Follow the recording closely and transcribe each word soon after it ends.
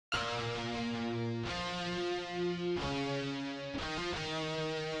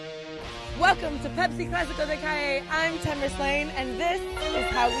Welcome to Pepsi Clásico de Calle. I'm Temris Lane, and this is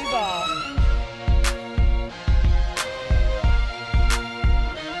how we ball.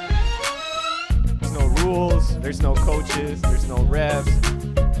 There's no rules, there's no coaches, there's no refs.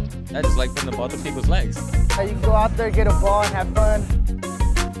 I just like putting the ball to people's legs. You can go out there, get a ball, and have fun.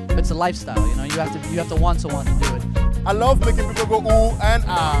 It's a lifestyle, you know. You have to want to do it. I love making people go ooh and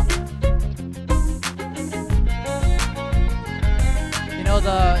ah. You know,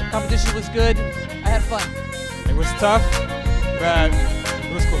 the competition was good. I had fun. It was tough, but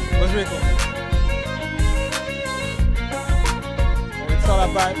it was cool. It was really cool. It's all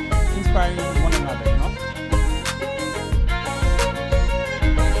about inspiring one another, you know?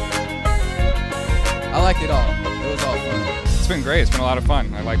 I liked it all. It was all fun. It's been great. It's been a lot of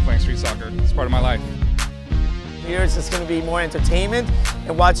fun. I like playing street soccer. It's part of my life. Here it's just going to be more entertainment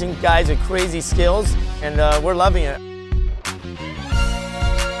and watching guys with crazy skills, and we're loving it.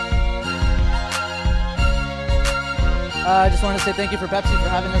 I just want to say thank you for Pepsi for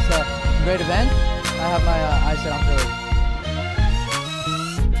having this great event. I have my eyes set on Philly.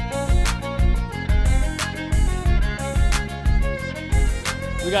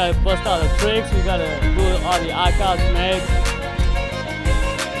 We gotta bust out the tricks, we gotta do all the icons, snags.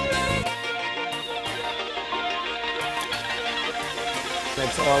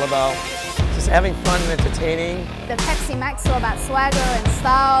 It's all about just having fun and entertaining. The Pepsi Max is all about swagger and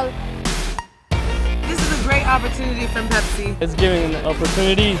style. This is a great opportunity from Pepsi. It's giving an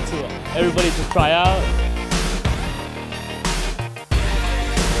opportunity to everybody to try out.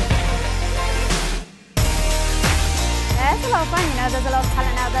 Yeah, it's a lot of fun, you know, there's a lot of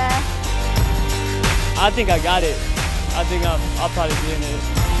talent out there. I think I got it. I think I'll probably be in it.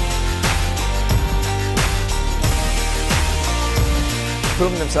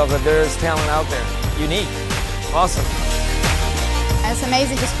 Proving themselves that there is talent out there. Unique. Awesome. And it's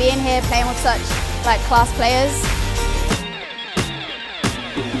amazing just being here, playing with such class players.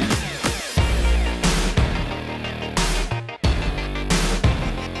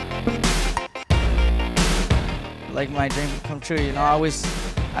 Like my dream come true, you know.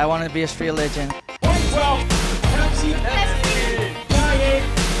 I want to be a street legend. 2012 Pepsi Calle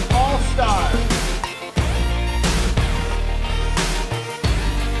All-Star.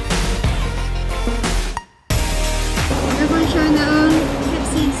 Everyone's showing their own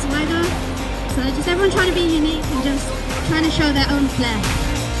Pepsi swagger, so just everyone trying to be unique and just trying to show their own flair.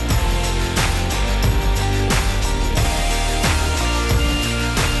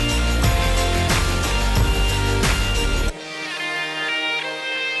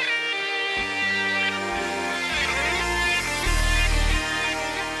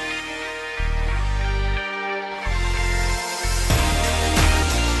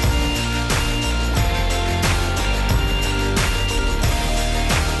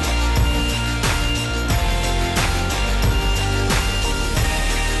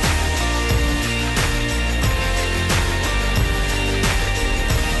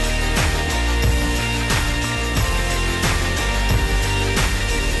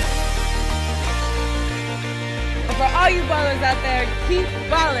 For all you ballers out there, keep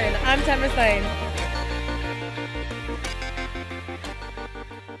balling. I'm Temris Lane.